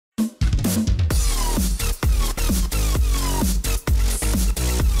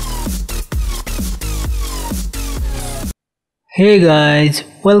Hey guys,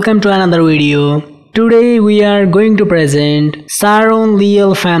 welcome to another video. Today we are going to present Sharon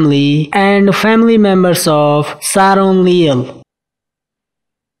Leal family and family members of Sharon Leal.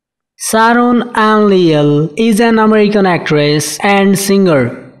 Sharon Ann Leal is an American actress and singer.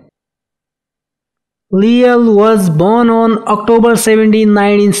 Leal was born on October 17,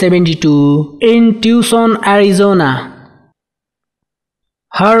 1972 in Tucson, Arizona.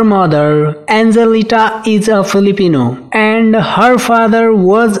 Her mother, Angelita, is a Filipino, and her father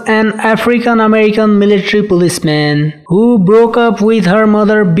was an African-American military policeman who broke up with her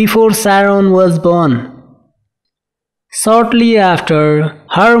mother before Sharon was born. Shortly after,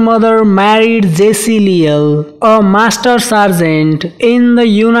 her mother married Jesse Leal, a master sergeant in the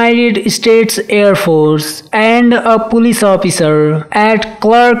United States Air Force and a police officer at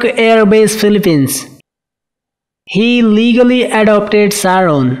Clark Air Base, Philippines. He legally adopted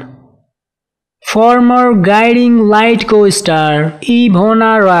Sharon. Former Guiding Light co-star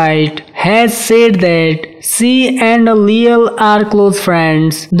Ivona Wright has said that she and Leal are close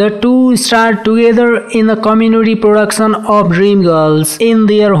friends. The two starred together in a community production of Dreamgirls in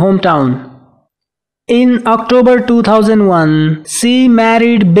their hometown. In October 2001, she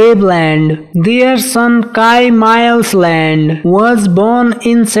married Bev Land. Their son Kai Miles Land was born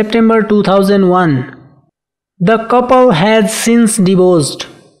in September 2001. The couple has since divorced.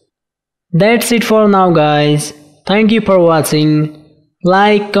 That's it for now guys. Thank you for watching.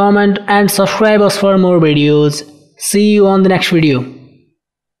 Like, comment and subscribe us for more videos. See you on the next video.